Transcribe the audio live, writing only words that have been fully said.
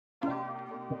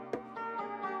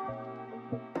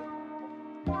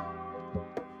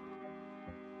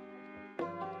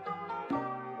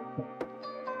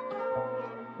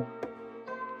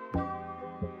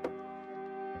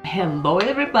Hello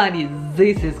everybody,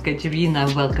 this is Katerina.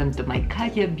 Welcome to my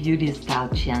Katya beauty style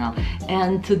channel,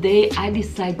 and today I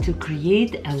decided to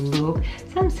create a look,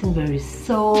 something very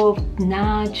soft,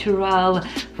 natural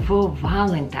for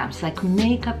Valentine's, like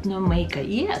makeup no makeup.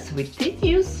 Yes, we did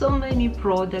use so many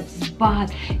products,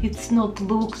 but it's not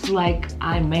looks like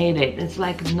I made it. It's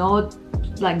like not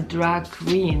like drag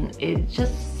queen. It's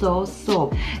just so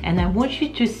soft, and I want you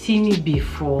to see me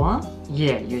before.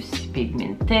 Yeah, you see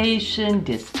pigmentation,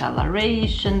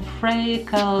 discoloration,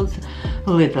 freckles,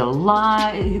 little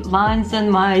lines on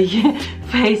my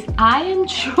face. I am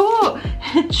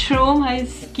true my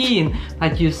skin,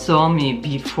 but you saw me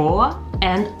before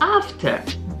and after.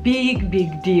 Big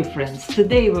difference.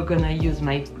 Today we're gonna use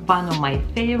one of my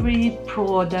favorite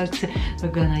products. We're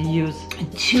gonna use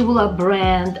Tilbury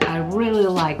brand. I really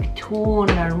like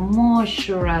toner,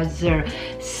 moisturizer,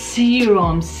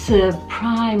 serums,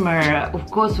 primer.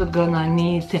 Of course we're gonna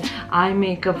need eye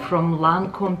makeup from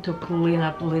Lancome to clean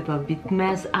up a little bit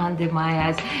mess under my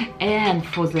eyes. And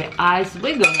for the eyes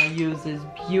we're gonna use this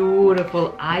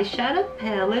beautiful eyeshadow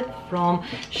palette from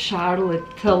Charlotte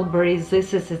Tilbury.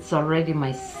 It's already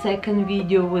my second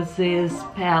video with this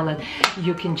palette.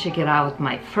 You can check it out,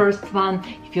 my first one.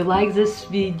 If you like this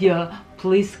video,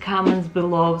 please comment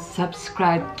below,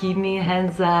 subscribe, give me a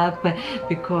hands up,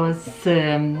 because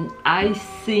I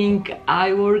think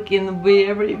I working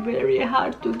very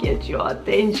hard to get your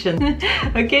attention.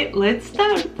 Okay, let's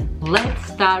start.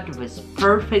 Let's start with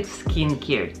perfect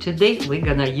skincare. Today we're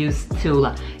gonna use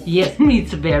Tula. Yes,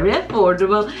 it's very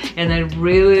affordable and I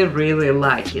really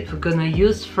like it. We're gonna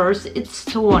use first its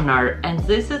toner, and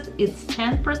it's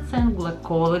 10%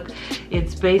 glycolic.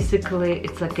 It's basically,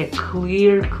 it's like a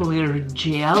clear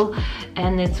gel,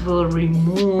 and it will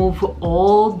remove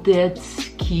all dead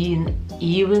skin,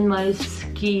 even my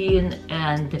skin,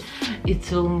 and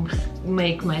it will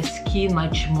make my skin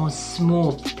much more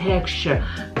smooth texture,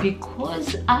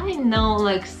 because I know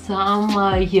like some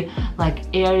like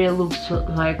area looks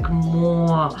like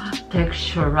more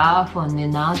texture rough, on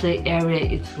another area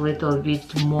it's a little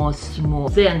bit more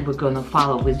smooth. Then we're gonna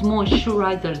follow with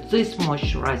moisturizer. This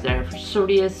moisturizer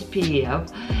 30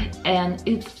 SPF, and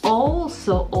it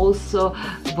also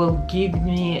will give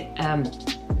me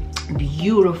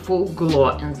beautiful glow.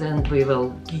 And then we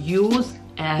will use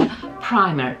a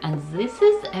primer, and this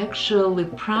is actually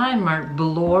primer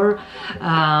blur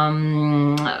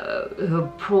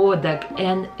product,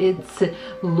 and it's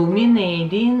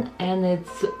illuminating, and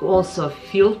it's also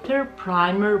filter,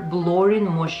 primer, blurring,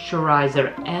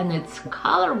 moisturizer, and its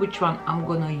color, which one I'm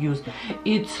gonna use,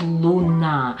 it's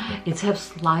Luna. It has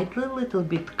slightly little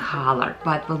bit color,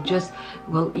 but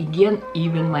will again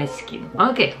even my skin.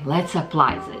 Okay, let's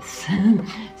apply this.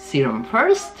 Serum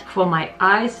first. For my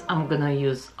eyes I'm gonna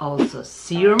use also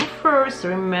serum first.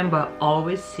 Remember,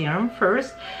 always serum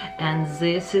first. And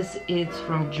this is it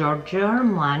from Giorgio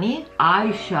Armani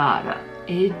eyeshadow.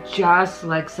 It just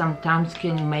like sometimes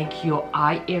can make your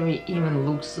eye area even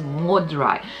looks more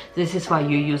dry. This is why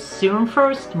you use serum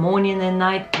first, morning and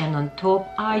night, and on top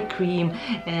eye cream.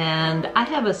 And I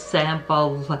have a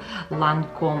sample of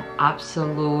Lancome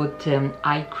Absolute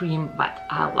eye cream, but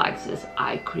I like this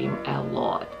eye cream a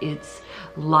lot. It's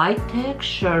light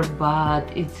texture, but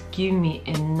it's give me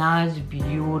a nice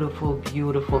beautiful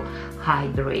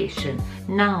hydration.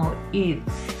 Now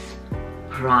it's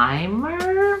primer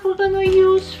we're gonna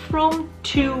use from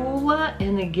Tula,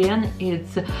 and again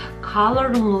it's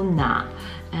color Luna,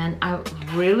 and I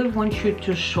really want you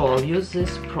to show you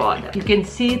this product. You can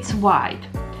see it's white,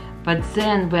 but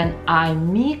then when I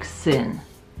mix in,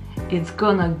 it's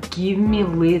gonna give me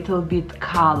little bit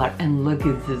color, and look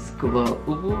at this glow.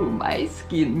 Ooh, my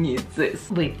skin needs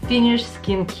this. We finished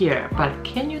skincare, but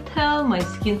can you tell my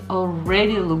skin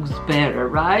already looks better,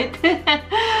 right?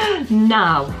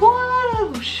 Now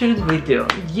what should we do?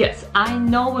 Yes, I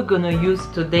know we're gonna use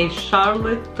today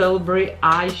Charlotte Tilbury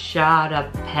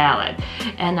eyeshadow palette,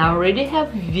 and I already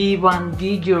have one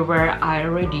video where I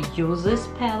already use this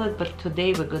palette, but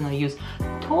today we're gonna use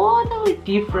totally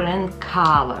different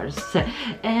colors.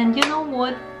 And you know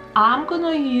what, I'm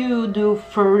gonna do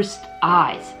first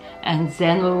eyes, and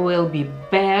then we will be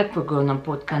back. We're gonna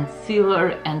put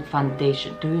concealer and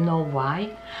foundation. Do you know why?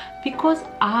 Because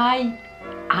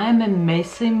I'm a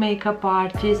messy makeup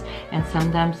artist, and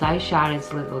sometimes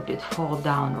eyeshadows a little bit fall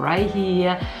down right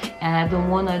here, and I don't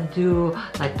want to do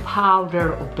like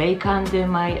powder or bake under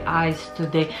my eyes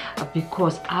today,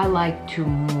 because I like to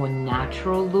more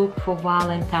natural look for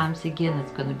Valentine's. Again,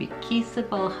 it's gonna be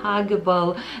kissable,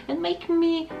 huggable, and make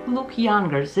me look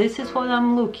younger. This is what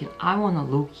I'm looking. I want to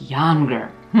look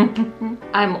younger.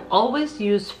 I'm always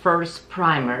use first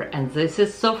primer, and this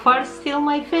is so far still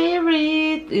my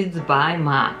favorite. It's by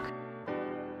MAC.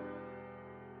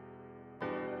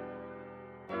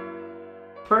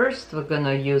 First we're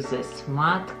gonna use this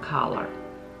matte color.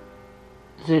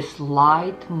 This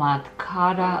light matte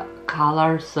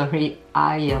color, sorry,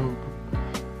 I am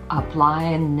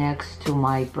applying next to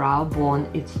my brow bone.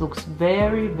 It looks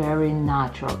very, very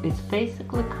natural. It's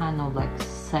basically kind of like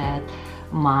set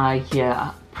my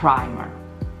primer.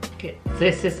 Okay,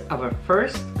 this is our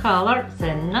first color.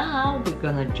 Then now we're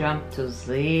gonna jump to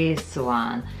this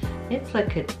one. It's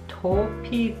like a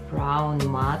taupey brown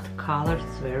matte color.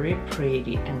 It's very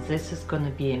pretty, and this is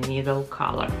gonna be a middle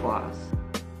color for us.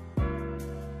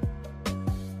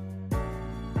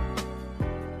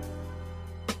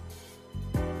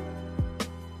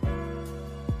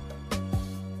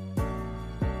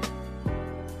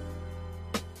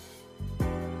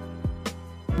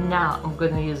 Now I'm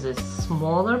gonna use a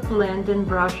smaller blending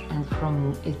brush, and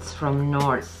it's from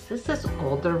North. This is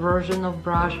older version of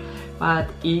brush, but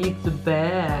it's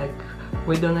back.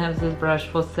 We don't have this brush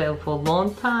for sale for a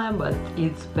long time, but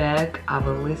it's back. I've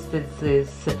listed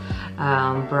this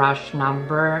brush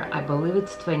number. I believe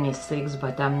it's 26,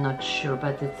 but I'm not sure.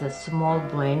 But it's a small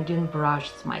blending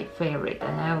brush. It's my favorite,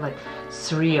 and I have like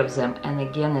 3 of them. And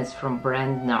again, it's from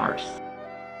brand North.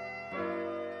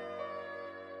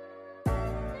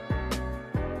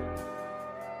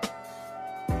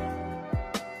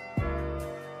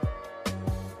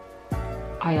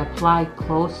 I apply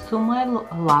close to my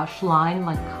lash line,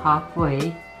 like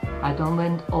halfway. I don't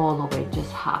blend all the way,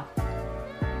 just half.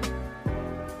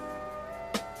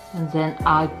 And then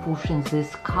I push in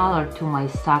this color to my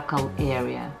suckle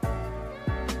area.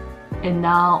 And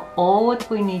now all what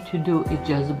we need to do is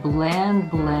just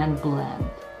blend, blend, blend.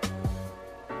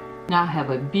 Now I have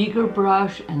a bigger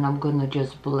brush, and I'm gonna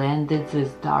just blend it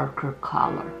this darker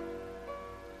color.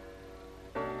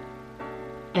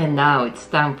 And now it's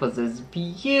time for this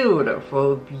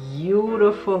beautiful,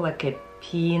 beautiful, like a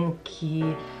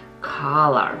pinky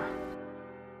color.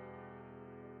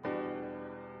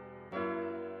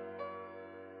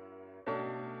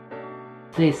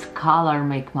 This color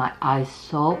make my eyes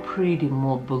so pretty,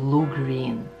 more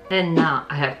blue-green. And now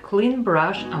I have clean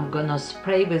brush. I'm gonna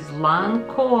spray with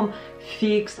Lancome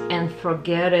Fix and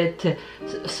Forget It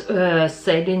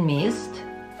setting mist.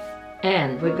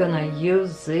 And we're gonna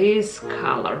use this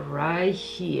color right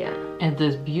here. And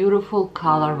this beautiful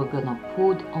color we're gonna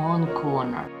put on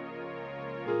corner.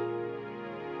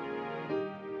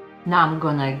 Now I'm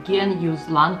gonna again use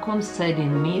Lancome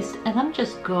setting mist, and I'm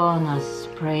just gonna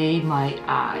spray my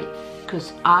eye,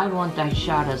 because I want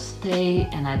eyeshadow stay,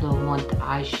 and I don't want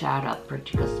eyeshadow,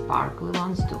 particular sparkly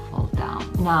ones, to fall down.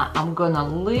 Now I'm gonna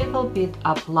little bit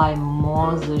apply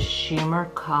more the shimmer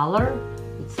color.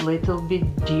 It's a little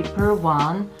bit deeper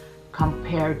one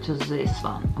compared to this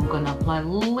one. I'm gonna apply a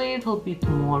little bit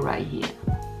more right here.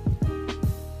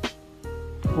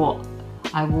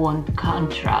 I want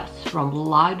contrast from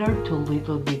lighter to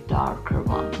little bit darker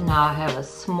one. Now I have a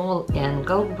small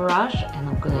angle brush, and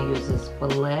I'm gonna use this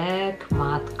black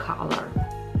matte color.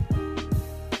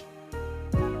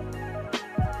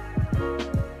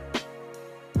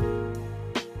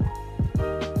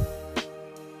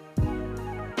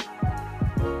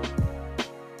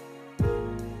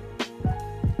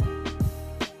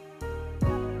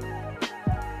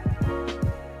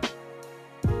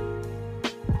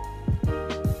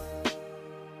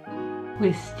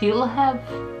 We still have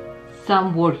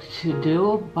some work to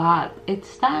do, but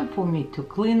it's time for me to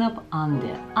clean up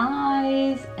under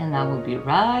eyes, and I will be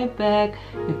right back,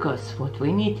 because what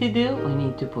we need to do, we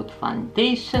need to put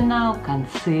foundation now,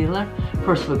 concealer.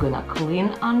 First we're gonna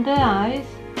clean under eyes,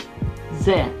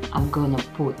 then I'm gonna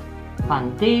put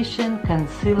foundation,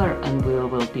 concealer, and we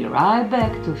will be right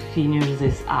back to finish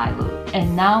this eye look.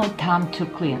 And now time to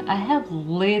clean. I have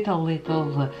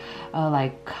little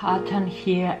like cotton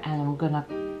here, and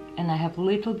I have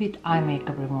little bit eye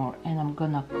makeup remover, and I'm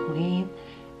gonna clean.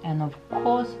 And of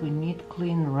course we need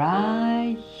clean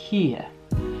right here.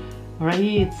 Right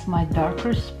here, it's my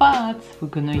darker spots. We're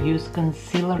gonna use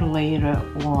concealer later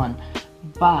on,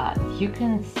 but you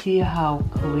can see how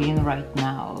clean right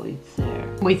now it's there.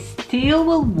 We still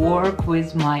will work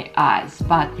with my eyes,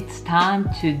 but it's time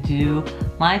to do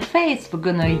my face. We're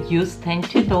gonna use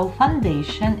Tenty Doll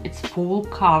foundation. It's full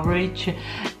coverage,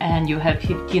 and you have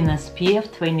 15 SPF,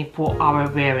 24-hour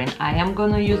wearing. I am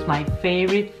gonna use my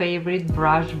favorite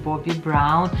brush, Bobbi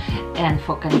Brown, and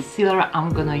for concealer I'm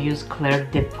gonna use Claire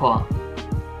Depot.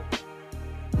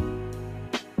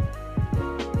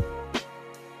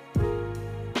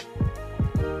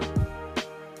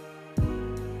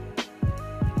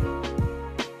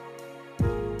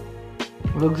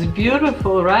 Looks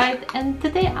beautiful, right? And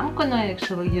today I'm gonna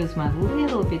actually use my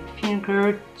little bit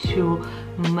finger to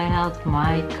melt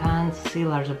my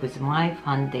concealer with my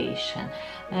foundation.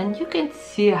 And you can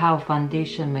see how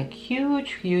foundation make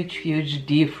huge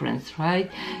difference, right?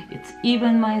 It's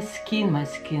even my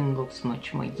skin looks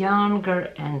much more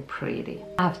younger and pretty.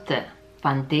 After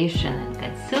foundation and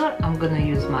concealer, I'm gonna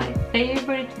use my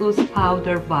favorite loose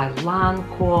powder by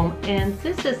Lancome, and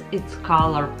this is its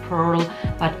color Pearl,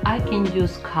 but I can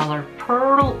use color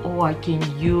Pearl or I can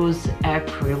use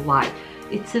Acrylite.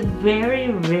 It's a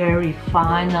very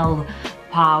final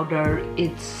powder.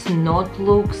 It's not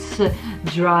looks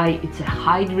dry, it's a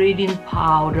hydrating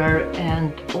powder,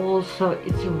 and also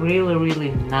it's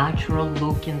really natural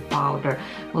looking powder.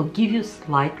 Will give you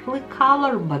slightly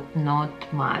color but not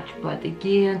much, but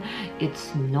again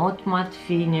it's not matte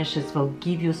finish. It will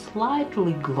give you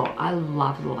slightly glow. I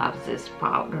love this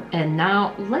powder. And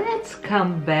now let's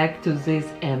come back to this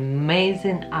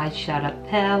amazing eyeshadow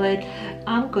palette.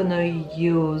 I'm gonna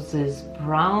use this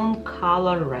brown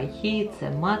color right here. It's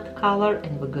a matte color,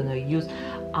 and we're gonna use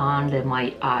under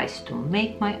my eyes to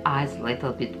make my eyes a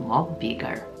little bit more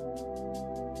bigger.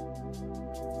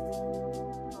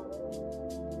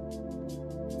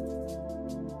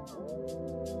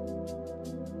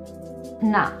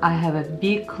 Now I have a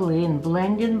big clean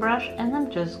blending brush, and I'm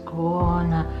just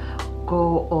gonna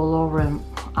go all over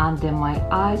under my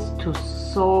eyes to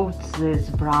soak this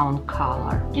brown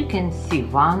color. You can see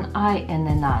one eye and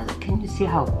another. Can you see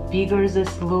how bigger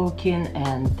this looking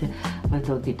and a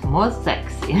little bit more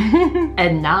sexy?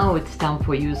 And now it's time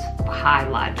for use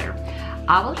highlighter.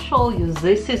 I will show you,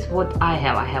 this is what I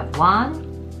have. I have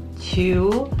 1,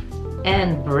 2,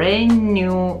 and brand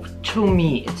new to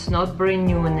me. It's not brand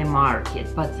new in the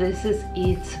market, but this is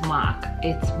its mark.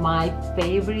 It's my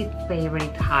favorite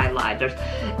highlighters,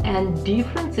 and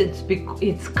difference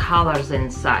it's colors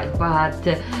inside. But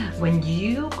when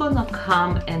you gonna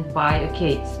come and buy,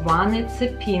 okay, one it's a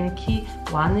pinky,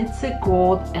 one it's a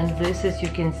gold, and this is, you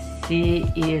can see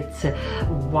it's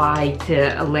white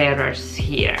letters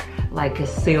here, like a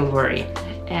silvery.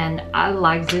 And I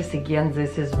like this. Again,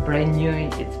 this is brand new.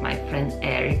 It's my friend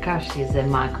Erica. She's a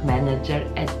MAC manager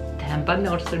at Tampa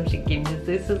Nordstrom. She gave me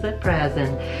this as a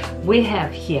present. We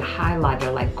have here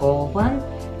highlighter like gold one,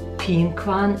 pink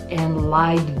one, and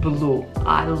light blue.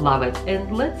 I love it.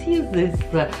 And let's use this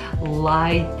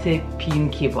light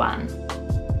pinky one.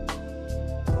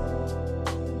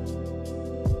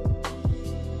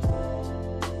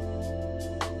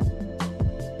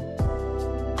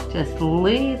 Just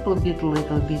little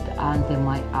bit under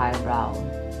my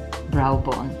brow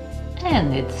bone.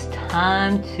 And it's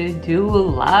time to do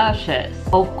lashes.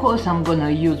 Of course, I'm gonna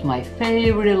use my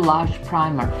favorite lash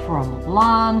primer from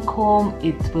Lancome.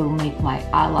 It will make my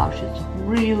eyelashes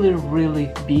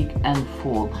really big and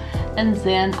full. And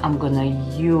then I'm gonna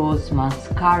use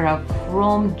mascara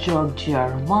from Giorgio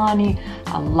Armani.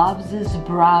 I love this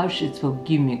brush. It will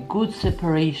give me good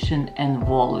separation and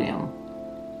volume.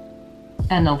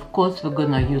 And of course, we're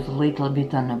gonna use a little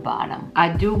bit on the bottom. I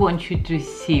do want you to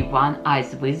see one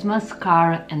eyes with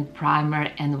mascara and primer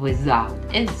and without.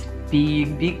 It's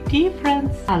big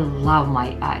difference. I love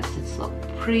my eyes. It's so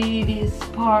pretty,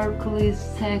 sparkly,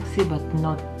 sexy, but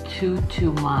not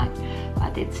too much.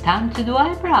 But it's time to do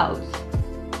eyebrows.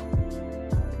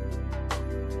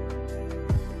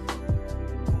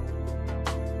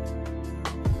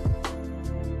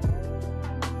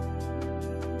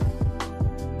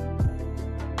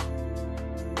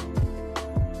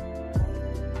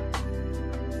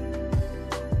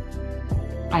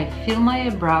 I feel my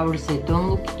eyebrows, they don't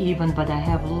look even, but I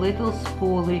have a little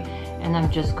spoolie, and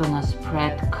I'm just gonna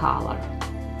spread color.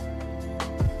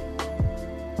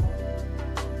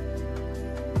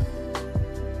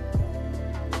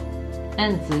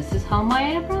 And this is how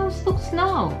my eyebrows looks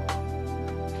now.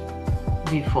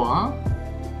 Before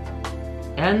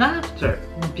and after.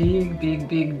 Big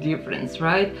difference,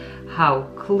 right? How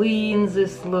clean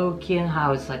this looking,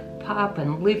 how it's like pop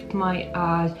and lift my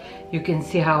eyes. You can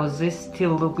see how this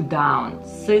still look down.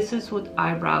 This is what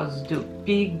eyebrows do.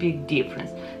 Big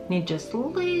difference. Need just a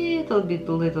little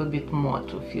bit more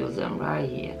to fill them right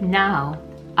here. Now,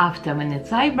 after when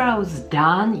it's eyebrows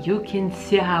done, you can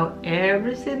see how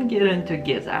everything getting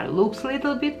together. Looks a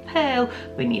little bit pale.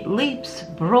 We need lips,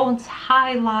 bronze,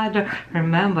 highlighter.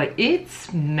 Remember,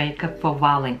 it's makeup for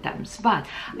Valentine's. But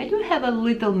I do have a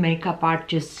little makeup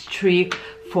artist trick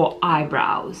for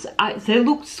eyebrows. They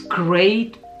look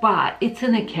great but it's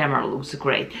in the camera looks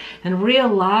great. In real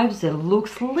life it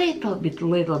looks little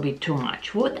bit too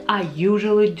much. What I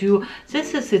usually do,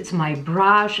 it's my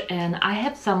brush, and I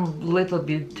have some little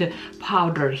bit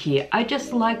powder here. I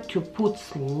just like to put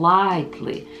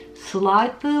slightly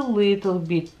little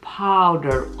bit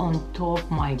powder on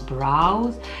top my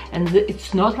brows, and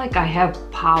it's not like I have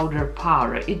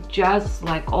powder, it's just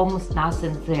like almost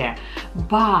nothing there.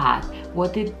 But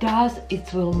what it does,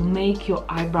 it will make your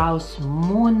eyebrows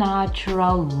more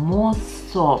natural, more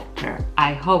softer.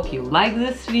 I hope you like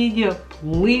this video.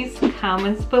 Please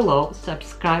comments below,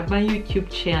 subscribe my YouTube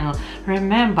channel.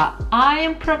 Remember, I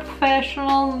am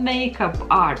professional makeup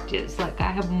artist. Like,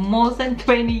 I have more than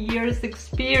 20 years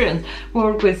experience,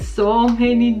 work with so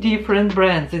many different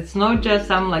brands. It's not just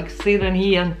I'm like sitting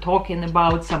here and talking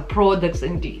about some products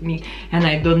and technique and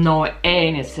I don't know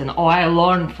anything, or I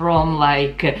learned from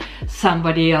like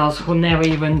somebody else who never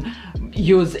even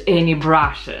use any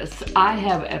brushes. I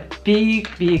have a big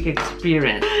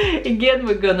experience. Again,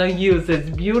 we're gonna use this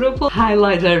beautiful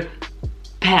highlighter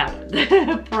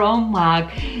palette from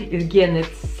MAC. Again,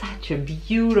 it's such a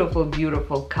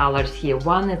beautiful colors here.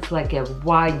 One, it's like a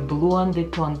white, blue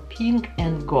undertone, pink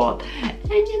and gold. And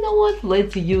you know what,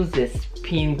 let's use this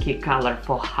pinky color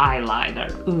for highlighter.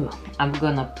 Ooh, I'm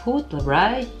gonna put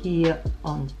right here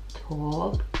on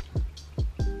top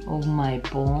of my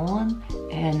bone,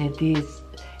 and it is,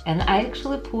 and I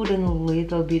actually put in a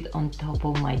little bit on top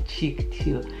of my cheek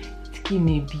too. It's giving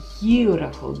me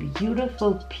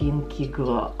beautiful pinky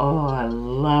glow. Oh, I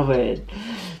love it.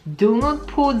 Do not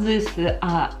put this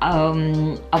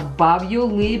above your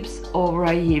lips or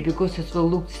right here, because it will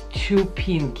look too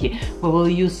pinky. We will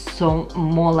use some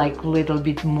more like little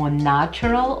bit more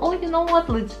natural. Oh, you know what,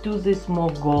 let's do this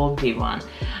more goldy one.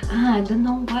 I don't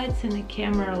know why it's in the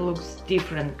camera looks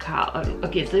different color.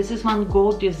 Okay, so this is one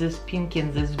goldy, this pinky,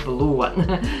 and this blue one.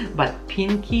 But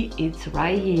pinky, it's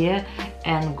right here,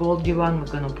 and goldy one we're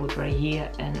gonna put right here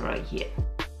and right here.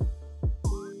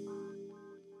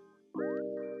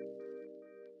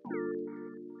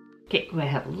 Okay, we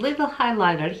have little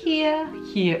highlighter here,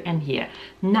 here and here.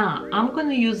 Now I'm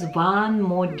gonna use one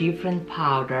more different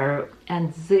powder,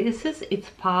 and this is its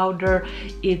powder.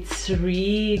 It's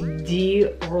 3D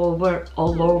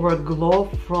all over glow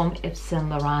from Yves Saint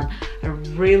Laurent. I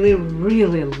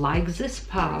really like this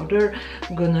powder.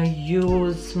 I'm gonna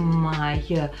use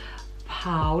my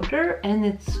powder, and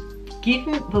it's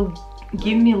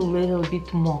give me a little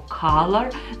bit more color,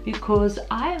 because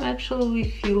I actually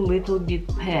feel a little bit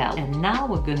pale. And now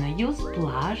we're gonna use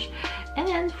blush,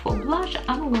 and for blush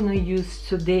I'm gonna use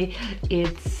today,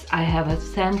 I have a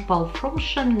sample from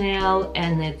Chanel,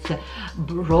 and it's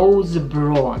rose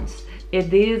bronze.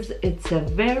 It's a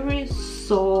very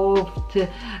soft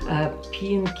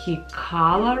pinky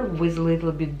color with a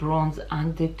little bit bronze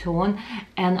undertone,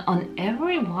 and on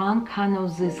every one kind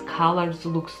of these colors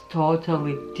looks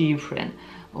totally different.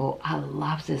 Oh, I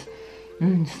love this.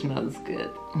 Smells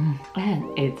good.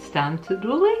 And it's time to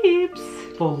do lips.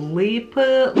 For lip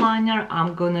liner,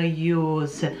 I'm gonna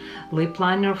use lip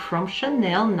liner from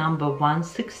Chanel number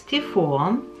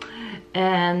 164.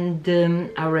 And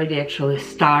I already actually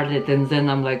started, and then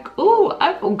I'm like, oh,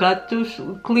 I forgot to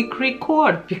click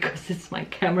record because it's my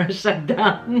camera shut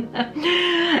down.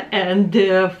 And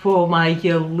for my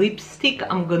lipstick,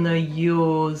 I'm gonna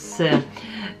use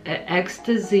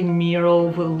Ecstasy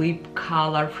Mirror lip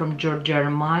color from Giorgio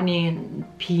Armani,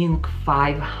 pink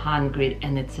 500,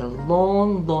 and it's a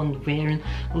long wearing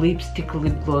lipstick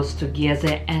lip gloss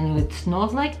together, and it's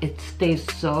not like it stays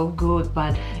so good,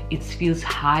 but it feels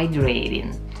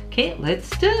hydrating. Okay,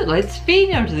 let's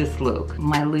finish this look.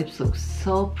 My lips look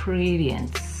so pretty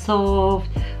and soft.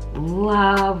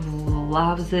 Love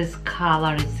this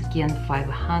color. It's again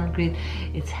 500.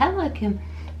 It's had like a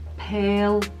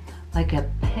pale,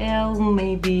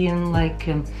 maybe in like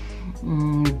a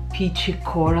peachy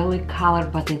corally color,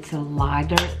 but it's a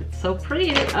lighter. It's so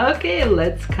pretty. Okay,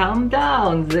 let's calm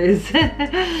down this.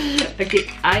 Okay,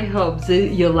 I hope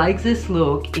you like this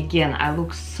look. Again, I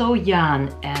look so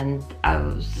young, and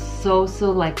so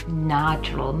like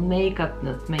natural makeup,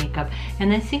 not makeup,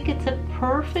 and I think it's a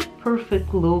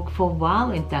perfect look for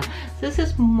Valentine. This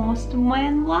is most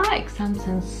men like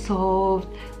something soft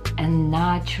and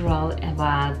natural,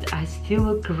 but I still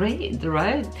look great,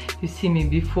 right? You see me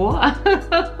before.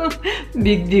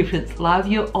 Big difference. Love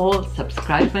you all.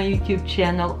 Subscribe my YouTube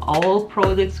channel. All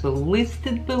products were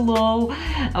listed below.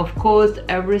 Of course,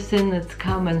 everything that's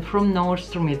coming from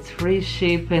Nordstrom, it's free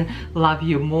shipping. Love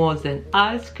you more than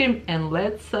ice cream, and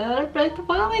let's celebrate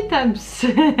Valentine's.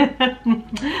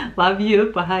 Love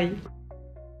you. Bye.